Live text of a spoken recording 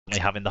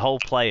having the whole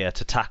player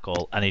to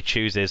tackle, and he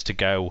chooses to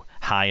go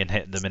high and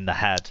hit them in the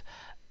head.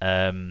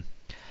 I mean,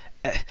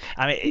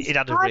 it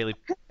had a really.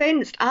 I'm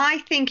convinced. I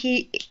think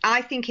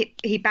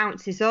he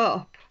bounces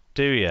up.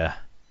 Do you?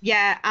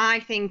 Yeah, I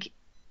think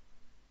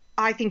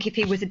if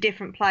he was a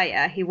different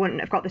player, he wouldn't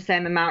have got the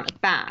same amount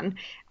of ban.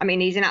 I mean,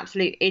 he's an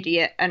absolute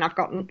idiot, and I've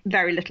got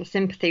very little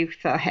sympathy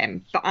for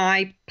him. But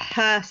I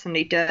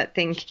personally don't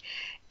think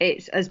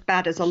it's as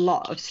bad as a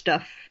lot of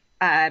stuff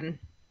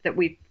that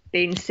we've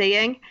been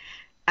seeing.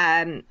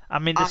 I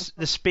mean,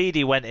 the speed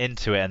he went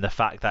into it, and the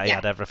fact that he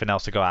had everything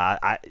else to go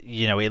at,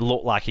 it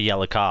looked like a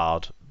yellow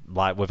card,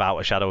 like without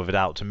a shadow of a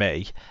doubt to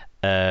me.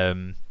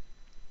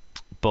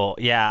 But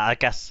yeah, I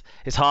guess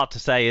it's hard to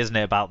say, isn't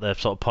it, about the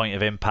sort of point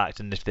of impact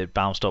and if it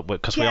bounced up,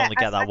 because we only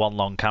get that one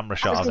long camera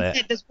shot of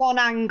it. There's one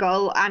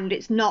angle and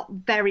it's not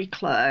very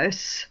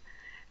close,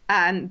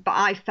 but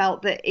I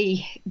felt that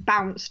he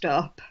bounced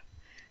up.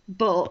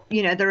 But,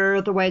 there are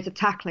other ways of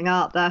tackling,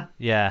 aren't there?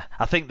 Yeah,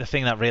 I think the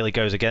thing that really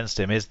goes against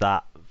him is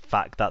that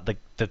fact that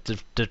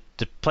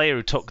the player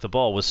who took the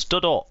ball was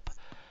stood up,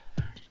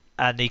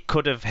 and he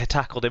could have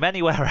tackled him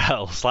anywhere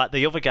else, like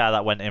the other guy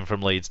that went in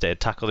from Leeds did,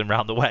 tackled him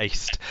round the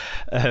waist.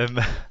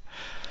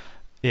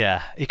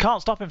 Yeah, he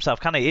can't stop himself,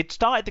 can he? He'd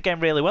started the game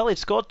really well. He'd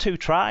scored 2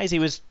 tries. He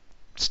was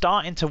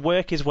starting to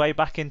work his way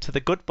back into the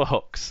good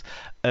books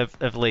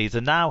of Leeds,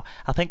 and now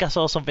I think I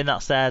saw something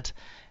that said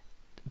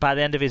by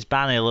the end of his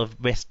ban, he'll have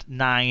missed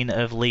 9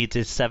 of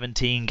Leeds'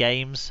 17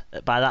 games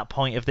by that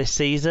point of this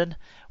season,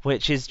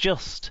 which is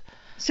just...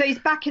 So he's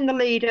back in the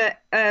lead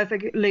over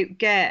Luke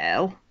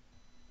Gale,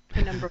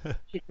 the number of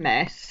he's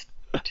missed.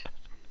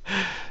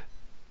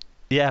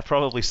 Yeah,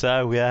 probably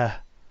so, yeah.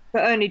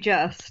 But only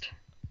just.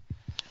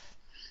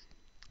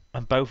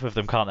 And both of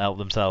them can't help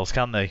themselves,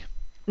 can they?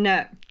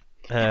 No.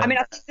 I mean,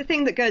 I think the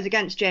thing that goes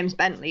against James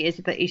Bentley is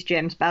that he's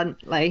James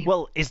Bentley.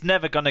 Well, he's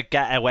never going to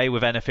get away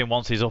with anything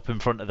once he's up in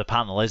front of the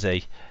panel, is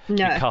he?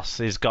 No. Because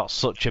he's got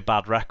such a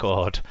bad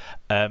record.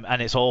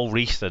 And it's all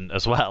recent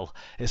as well.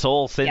 It's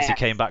all since he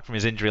came back from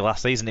his injury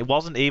last season. It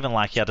wasn't even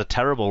like he had a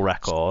terrible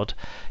record.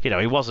 He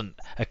wasn't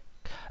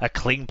a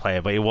clean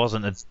player, but he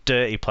wasn't a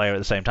dirty player at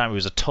the same time. He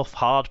was a tough,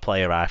 hard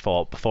player, I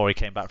thought, before he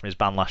came back from his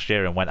ban last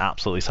year and went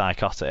absolutely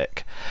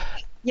psychotic.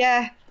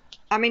 Yeah.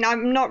 I mean,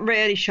 I'm not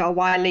really sure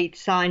why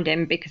Leeds signed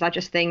him, because I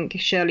just think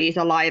surely he's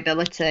a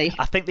liability.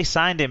 I think they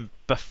signed him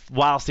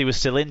whilst he was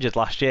still injured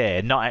last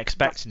year, not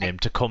expecting him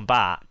to come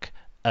back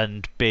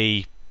and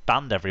be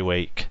banned every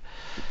week.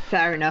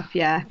 Fair enough,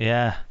 yeah.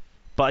 Yeah.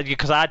 But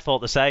because I'd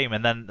thought the same,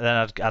 and then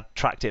I'd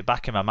tracked it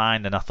back in my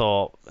mind, and I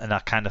thought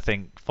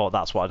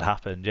that's what had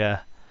happened, yeah.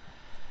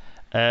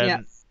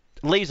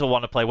 Leeds will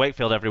want to play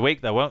Wakefield every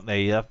week, though, won't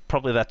they?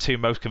 Probably their 2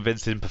 most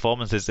convincing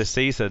performances this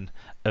season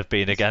have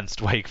been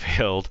against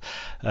Wakefield.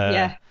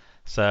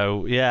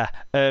 So, yeah.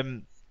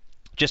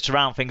 Just to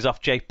round things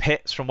off, Jay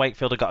Pitts from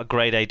Wakefield have got a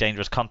grade A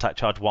dangerous contact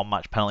charge,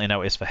 1-match penalty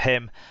notice for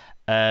him.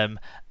 And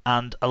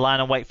Align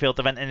and Wakefield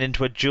have entered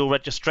into a dual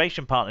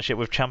registration partnership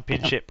with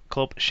Championship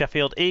club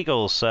Sheffield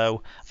Eagles.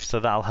 So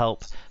that'll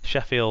help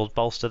Sheffield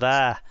bolster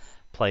their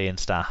playing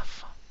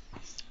staff.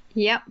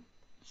 Yep.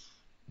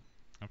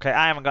 Okay,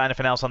 I haven't got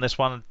anything else on this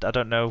one. I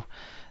don't know.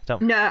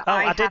 No,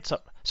 I did.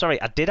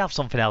 Sorry, I did have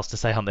something else to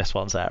say on this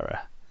one,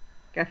 Sarah.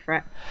 Go for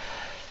it.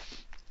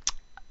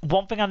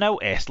 One thing I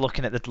noticed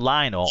looking at the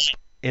lineup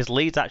is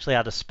Leeds actually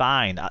had a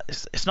spine.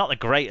 It's not the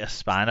greatest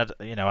spine.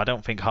 I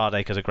don't think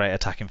Hardacre's a great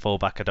attacking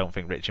fullback. I don't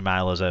think Richie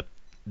Myler's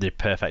the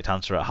perfect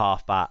answer at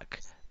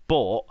halfback.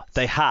 But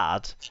they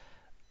had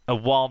a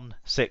 1,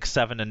 6,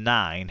 7 and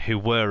 9 who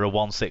were a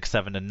 1, 6,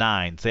 7 and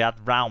 9. So they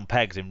had round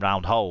pegs in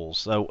round holes.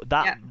 So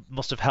that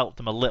must have helped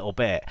them a little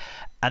bit.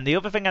 And the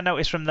other thing I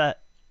noticed from the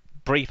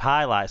brief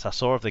highlights I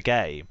saw of the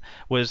game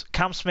was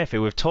Cam Smith,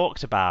 who we've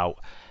talked about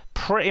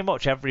pretty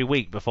much every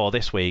week before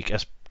this week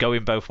as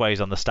going both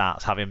ways on the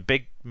stats, having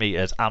big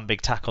meters and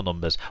big tackle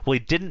numbers. Well, he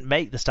didn't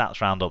make the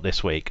stats roundup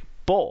this week,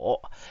 but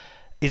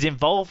his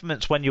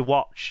involvements when you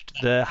watched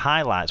the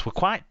highlights were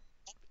quite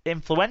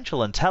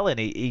influential and telling.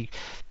 He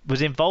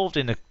was involved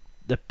in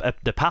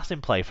the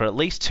passing play for at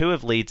least 2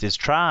 of Leeds'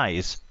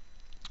 tries.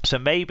 So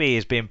maybe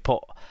he's being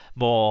put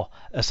more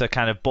as a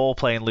kind of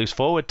ball-playing loose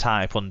forward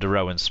type under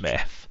Rowan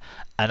Smith,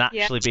 and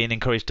actually being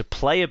encouraged to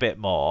play a bit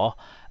more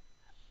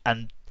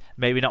and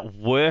maybe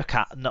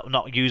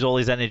not use all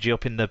his energy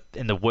up in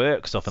the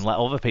work stuff and let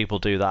other people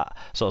do that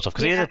sort of stuff,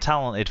 because he is a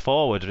talented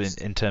forward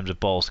in terms of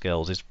ball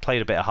skills. He's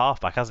played a bit of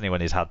halfback, hasn't he,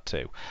 when he's had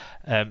to.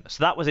 So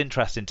that was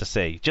interesting to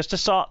see, just to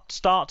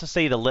start to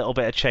see the little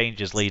bit of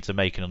changes Leeds are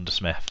making under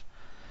Smith.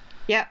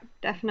 Yep,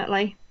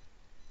 definitely.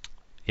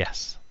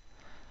 Yes.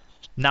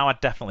 Now I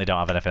definitely don't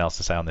have anything else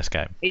to say on this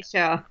game. Are you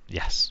sure?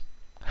 Yes.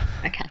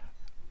 Okay.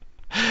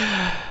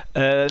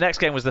 The next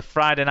game was the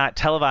Friday night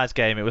televised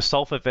game. It was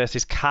Salford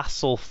versus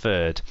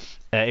Castleford.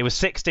 It was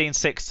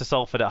 16-6 to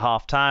Salford at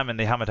half time, and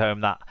they hammered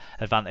home that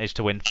advantage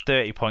to win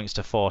 30 points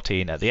to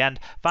 14 at the end.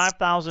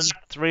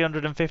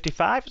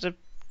 5,355 is a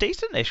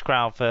decent-ish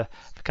crowd for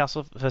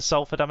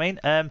Salford.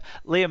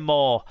 Liam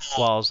Moore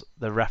was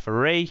the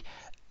referee.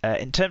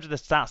 In terms of the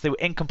stats, they were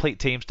incomplete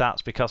team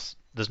stats because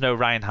there's no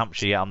Ryan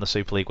Hampshire yet on the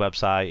Super League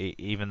website.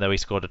 Even though he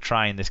scored a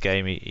try in this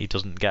game, he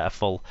doesn't get a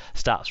full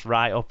stats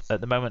write-up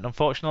at the moment,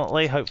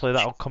 unfortunately. Hopefully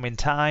that'll come in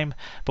time.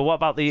 But what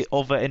about the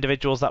other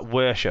individuals that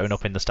were showing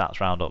up in the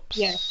stats roundups?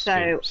 Yeah,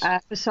 so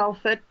for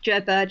Salford, Joe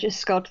Burgess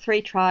scored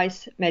 3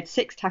 tries, made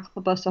 6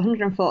 tackle busts,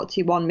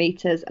 141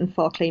 metres and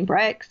 4 clean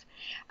breaks.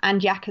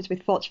 And Yackers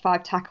with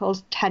 45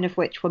 tackles, 10 of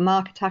which were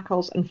marker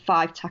tackles and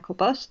 5 tackle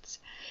busts.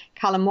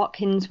 Callum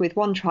Watkins with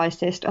 1 try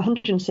assist,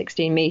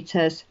 116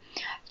 metres.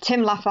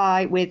 Tim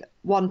Laffey with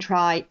 1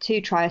 try,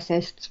 2 try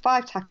assists,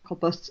 5 tackle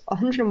busts,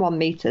 101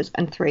 metres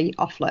and 3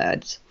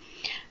 offloads.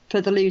 For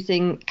the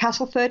losing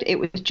Castleford, it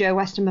was Joe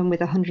Westerman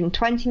with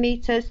 120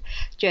 metres,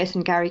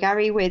 Jason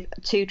Gary with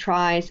 2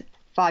 tries,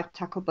 5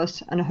 tackle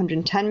busts and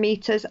 110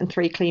 metres and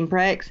 3 clean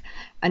breaks,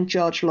 and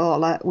George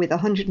Lawler with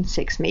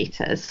 106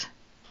 metres.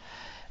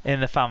 In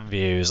the fan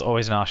views,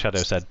 Always in Our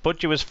Shadow said,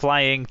 Budgie was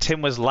flying,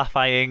 Tim was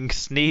laughing,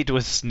 Sneed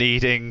was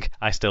sneeding,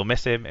 I still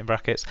miss him, in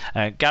brackets.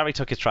 Gary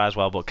took his try as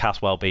well, but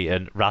Cass well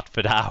beaten,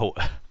 Radford out.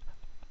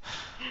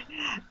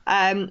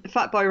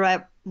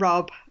 Fatboy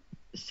Rob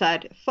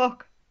said,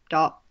 fuck,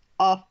 dot,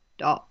 off,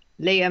 dot,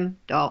 Liam,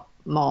 dot,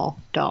 more,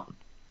 dot.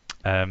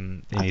 I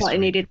thought he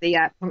needed the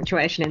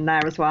punctuation in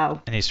there as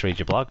well. He needs to read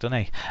your blog,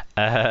 doesn't he?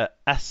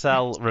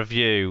 SL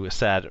Review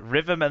said,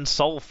 Rhythm and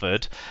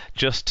Salford,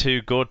 just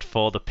too good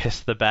for the piss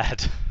the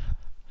bed.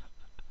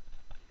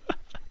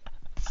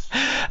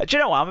 Do you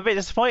know what? I'm a bit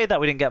disappointed that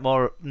we didn't get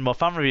more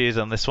fan reviews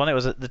on this one. It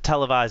was the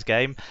televised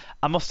game.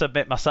 I must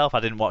admit myself,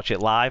 I didn't watch it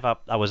live.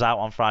 I was out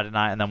on Friday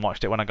night and then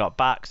watched it when I got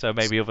back, so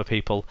maybe other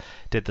people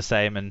did the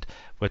same and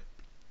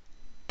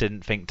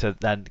didn't think to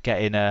then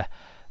get in a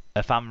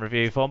fan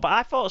review form, but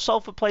I thought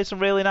Salford played some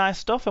really nice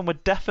stuff and were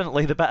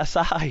definitely the better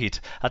side.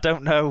 I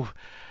don't know.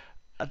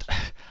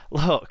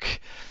 Look,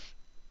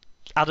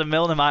 Adam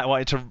Milner might have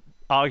wanted to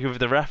argue with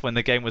the ref when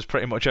the game was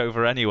pretty much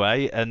over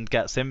anyway and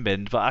get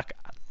sin-binned, but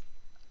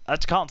I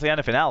just can't see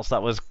anything else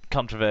that was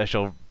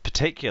controversial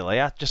particularly.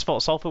 I just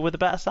thought Salford were the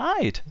better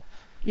side.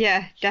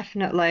 Yeah,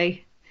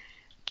 definitely.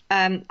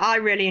 I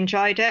really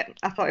enjoyed it.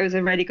 I thought it was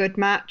a really good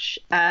match.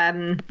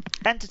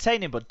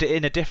 Entertaining, but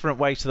in a different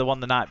way to the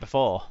one the night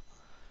before.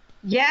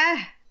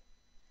 Yeah.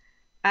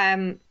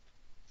 And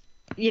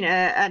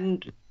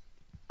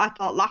I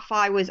thought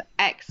Laffey was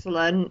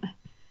excellent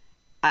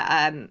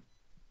on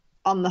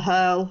the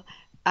whole.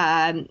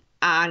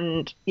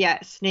 And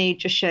yeah, Sneed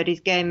just showed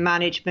his game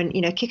management,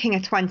 kicking a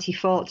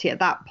 20-40 at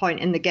that point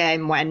in the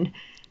game when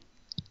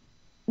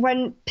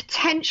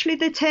potentially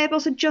the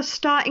tables are just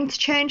starting to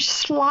change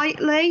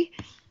slightly.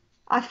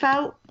 I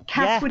felt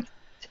Cass was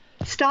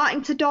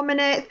starting to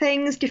dominate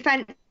things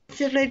defensively.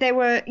 They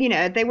were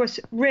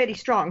really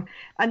strong,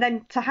 and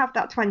then to have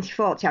that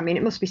 20-40, I mean,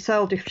 it must be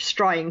soul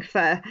destroying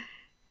for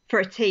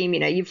a team.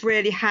 You've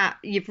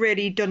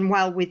really done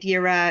well with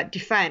your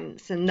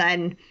defence, and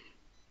then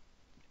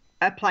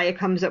a player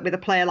comes up with a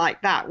player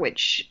like that,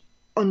 which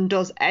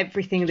undoes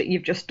everything that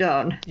you've just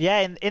done.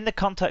 Yeah, in the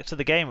context of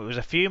the game, it was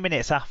a few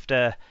minutes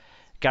after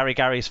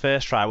Gary's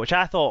first try, which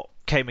I thought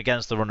came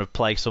against the run of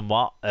play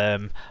somewhat.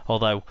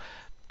 Although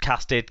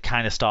Cass did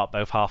kind of start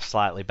both halves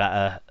slightly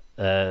better.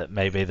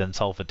 Maybe than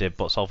Salford did,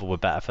 but Salford were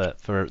better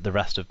for the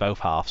rest of both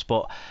halves.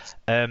 But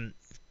it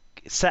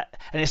set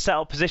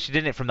up position,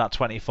 didn't it, from that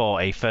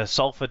 20-40? For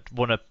Salford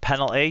won a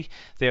penalty,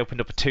 they opened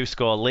up a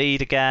 2-score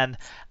lead again,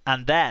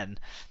 and then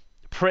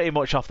pretty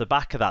much off the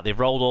back of that, they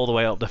rolled all the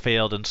way up the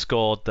field and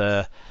scored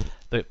the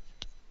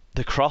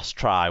cross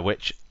try,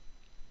 which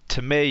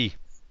to me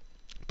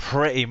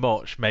pretty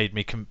much made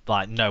me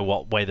know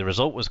what way the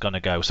result was going to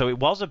go. So it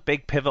was a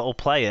big pivotal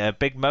play, a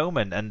big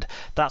moment, and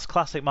that's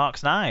classic Mark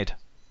Sneyd.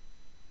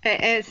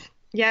 It is,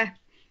 yeah.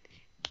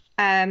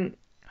 And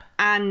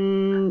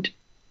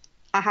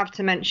I have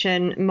to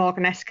mention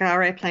Morgan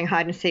Escarre playing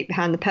hide and seek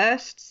behind the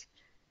posts.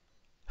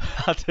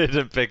 I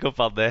didn't pick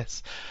up on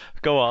this.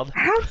 Go on.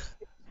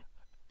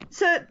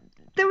 So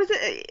there was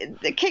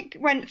the kick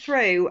went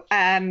through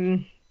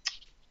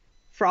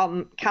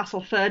from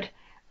Castleford,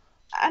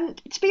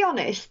 and to be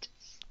honest,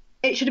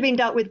 it should have been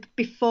dealt with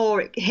before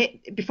it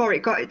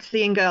got to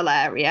the in-goal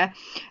area,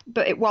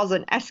 but it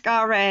wasn't.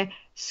 Escarre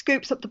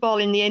scoops up the ball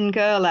in the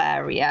in-goal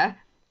area.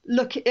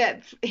 Look,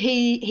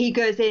 he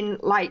goes in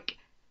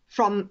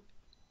from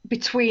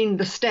between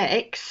the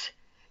sticks,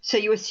 so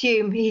you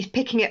assume he's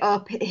picking it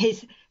up.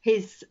 His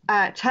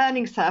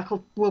turning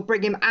circle will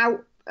bring him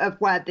out of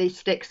where these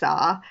sticks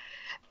are,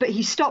 but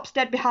he stops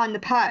dead behind the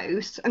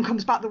post and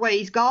comes back the way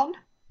he's gone.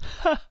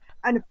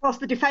 And of course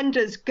the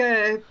defenders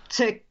go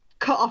to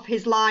cut off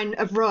his line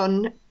of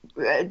run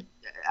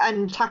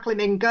and tackle him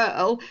in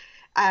goal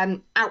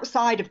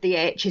outside of the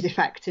H's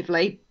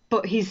effectively,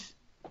 but he's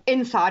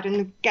inside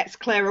and gets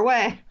clear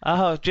away.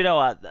 Oh, do you know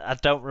what? I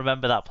don't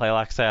remember that play.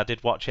 Like I say, I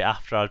did watch it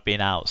after I'd been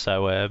out,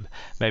 so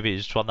maybe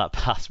it's just one that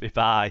passed me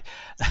by.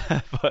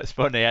 But it's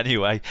funny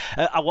anyway.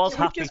 I was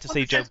happy to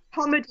see Joe.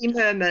 Comedy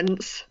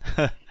moments.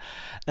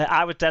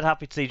 I was dead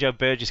happy to see Joe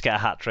Burgess get a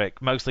hat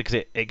trick, mostly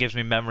because it gives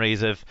me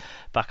memories of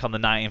back on the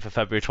 19th of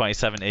February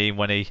 2017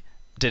 when he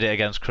did it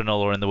against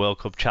Cronulla in the World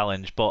Cup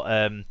Challenge.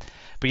 But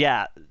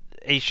yeah,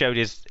 he showed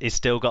he's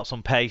still got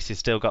some pace, he's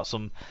still got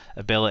some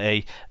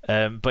ability.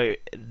 But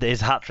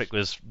his hat trick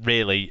was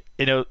really,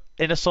 in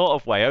a sort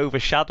of way,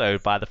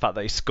 overshadowed by the fact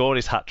that he scored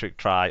his hat trick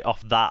try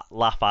off that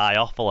Laffey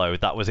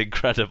offload. That was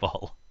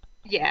incredible.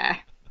 Yeah.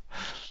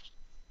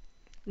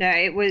 No,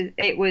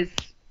 it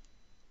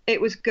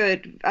was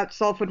good.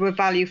 Salford were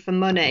value for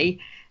money.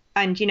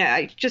 And,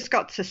 I just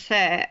got to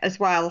say as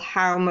well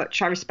how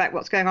much I respect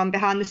what's going on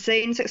behind the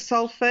scenes at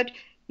Salford.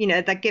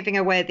 They're giving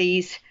away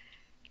these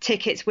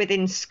tickets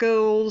within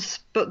schools,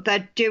 but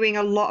they're doing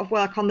a lot of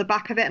work on the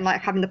back of it, and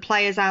like having the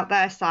players out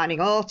there signing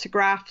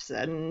autographs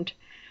and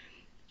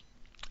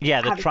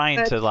they're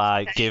trying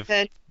to give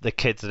the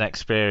kids an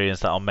experience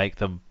that'll make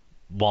them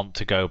want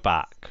to go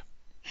back.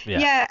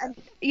 Yeah,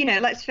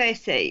 and, let's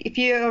face it, if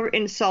you're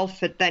in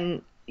Salford,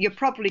 then you're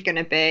probably going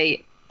to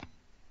be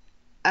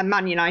a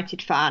Man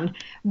United fan.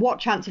 What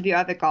chance have you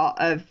ever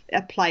got of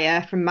a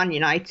player from Man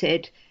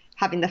United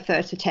having the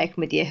photo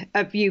taken with you,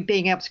 of you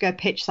being able to go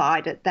pitch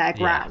side at their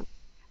ground?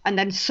 And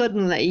then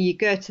suddenly you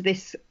go to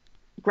this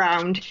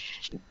ground,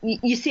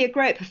 you see a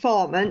great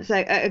performance,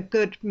 a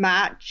good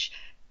match,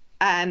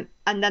 and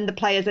then the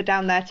players are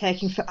down there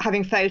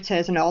having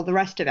photos and all the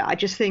rest of it. I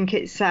just think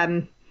it's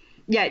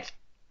it's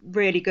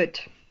really good.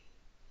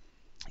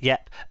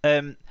 Yep.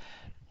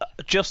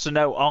 Just a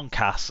note on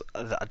Cass,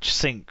 I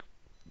just think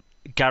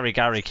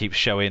Gary keeps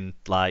showing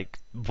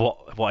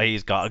what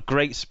he's got. A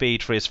great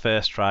speed for his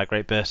first try,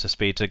 great burst of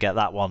speed to get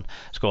that one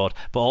scored,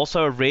 but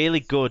also a really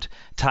good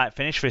tight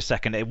finish for his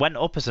second. It went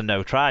up as a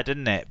no try,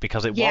 didn't it?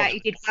 Because he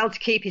did well to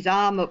keep his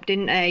arm up,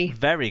 didn't he?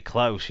 Very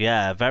close,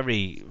 yeah.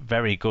 Very,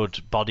 very good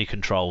body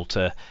control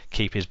to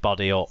keep his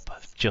body up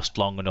just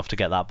long enough to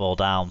get that ball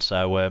down.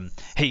 So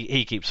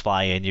he keeps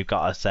flying. You've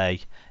got to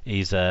say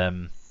he's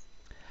going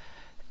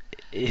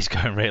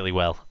really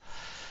well.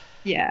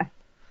 Yeah.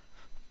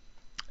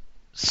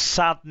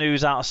 Sad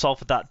news out of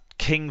Salford that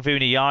King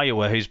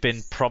Vuniyawa, who's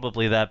been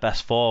probably their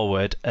best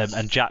forward,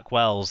 and Jack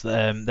Wells,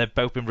 they've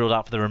both been ruled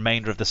out for the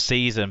remainder of the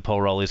season.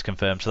 Paul Rowley's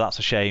confirmed, so that's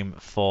a shame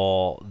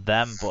for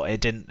them, but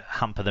it didn't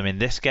hamper them in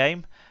this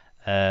game.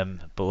 But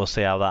we'll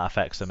see how that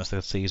affects them as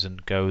the season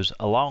goes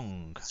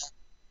along.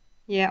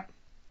 Yeah.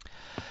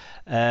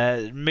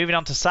 Moving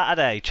on to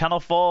Saturday,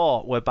 Channel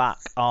 4 were back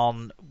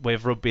on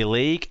with Rugby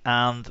League,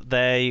 and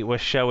they were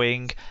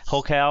showing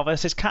Hull KR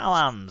versus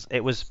Catalans.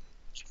 It was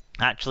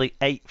actually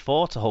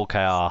 8-4 to Hull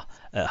KR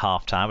at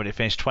half-time, but it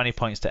finished 20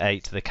 points to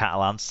 8 to the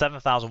Catalans.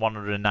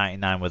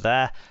 7,199 were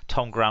there.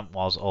 Tom Grant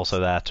was also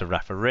there to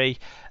referee.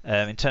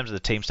 In terms of the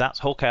team stats,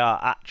 Hull KR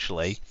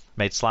actually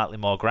made slightly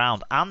more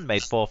ground and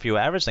made 4 fewer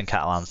errors than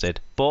Catalans did,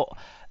 but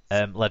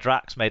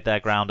Ledrax made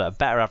their ground at a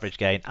better average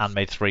gain and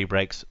made 3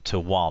 breaks to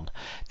 1.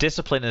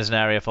 Discipline is an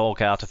area for Hull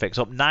KR to fix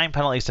up. 9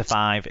 penalties to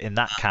 5 in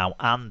that count,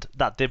 and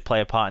that did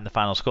play a part in the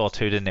final score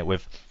too, didn't it,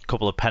 with a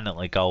couple of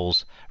penalty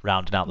goals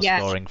rounding out the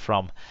scoring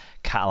from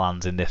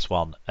Catalans in this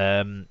one.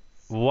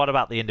 What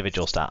about the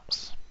individual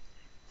stats?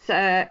 So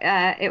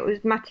it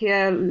was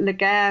Mathieu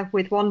Laguerre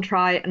with 1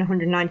 try and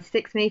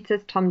 196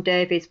 metres, Tom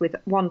Davies with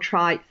 1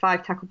 try,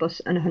 5 tackle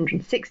busts and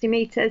 160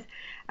 metres,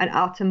 and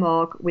Arthur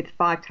Morg with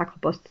 5 tackle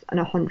busts and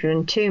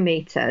 102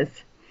 metres.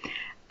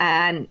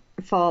 And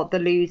for the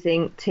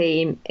losing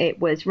team, it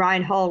was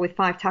Ryan Hall with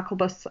 5 tackle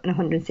busts and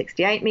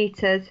 168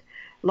 metres,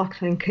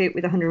 Lachlan Coote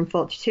with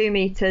 142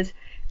 metres,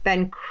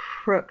 Ben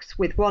Crooks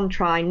with 1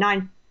 try,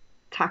 9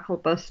 tackle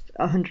busts,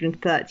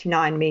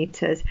 139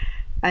 metres,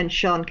 and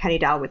Sean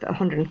Kennydale with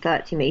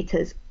 130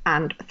 metres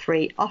and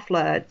 3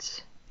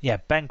 offloads. Yeah,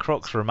 Ben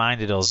Crooks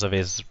reminded us of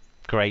his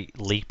great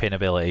leaping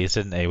abilities,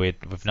 didn't he?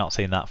 We've not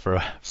seen that for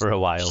a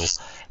while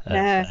for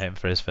him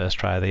for his first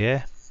try of the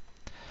year.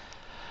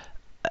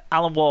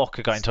 Alan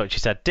Walker got in touch. He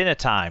said, "Dinner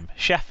time,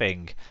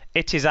 chefing.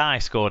 It is I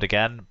scored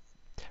again.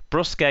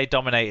 Brusque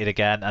dominated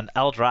again, and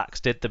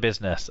Eldrax did the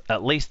business.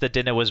 At least the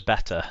dinner was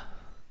better."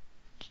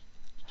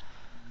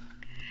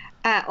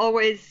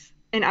 Always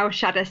in our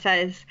shadow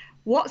says,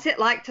 "What's it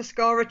like to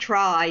score a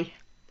try?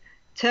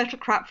 Turtle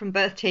crap from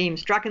both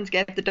teams. Dragons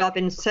gave the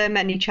Dobbins so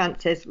many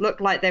chances.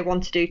 Looked like they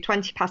want to do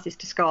 20 passes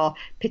to score.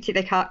 Pity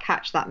they can't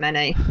catch that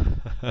many."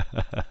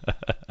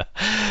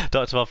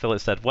 Dr. Bob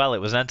Phillips said, "Well, it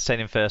was an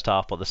entertaining first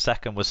half, but the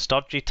second was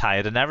stodgy,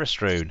 tired and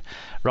error-strewn.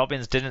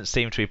 Robins didn't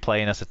seem to be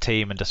playing as a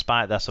team, and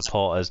despite their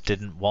supporters,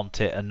 didn't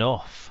want it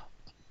enough."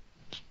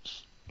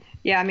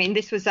 Yeah, I mean,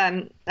 this was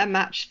a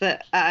match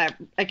that,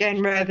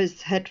 again,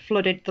 Rovers had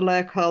flooded the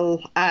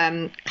local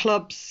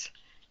clubs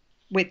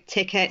with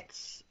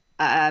tickets,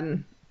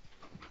 and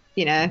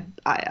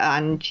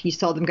you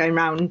saw them going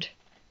round,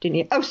 didn't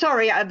you? Oh,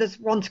 sorry, there's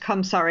one to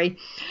come, sorry.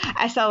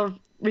 SL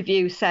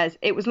Review says,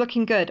 "It was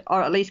looking good,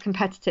 or at least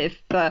competitive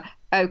for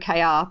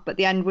OKR, but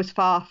the end was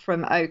far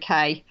from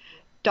okay.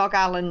 Dog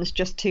Allen's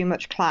just too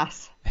much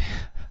class."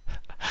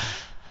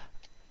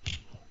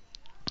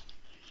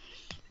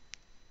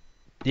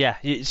 Yeah,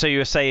 so you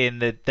were saying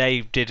that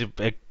they did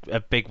a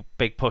big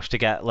push to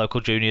get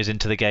local juniors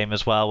into the game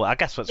as well. I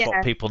guess that's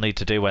what people need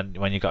to do when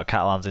you've got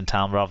Catalans in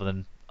town, rather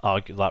than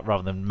argue, like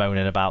rather than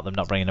moaning about them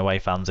not bringing away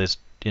fans, is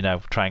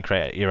try and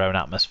create your own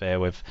atmosphere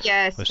with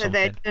Yes, with so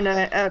something. they've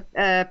done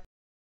a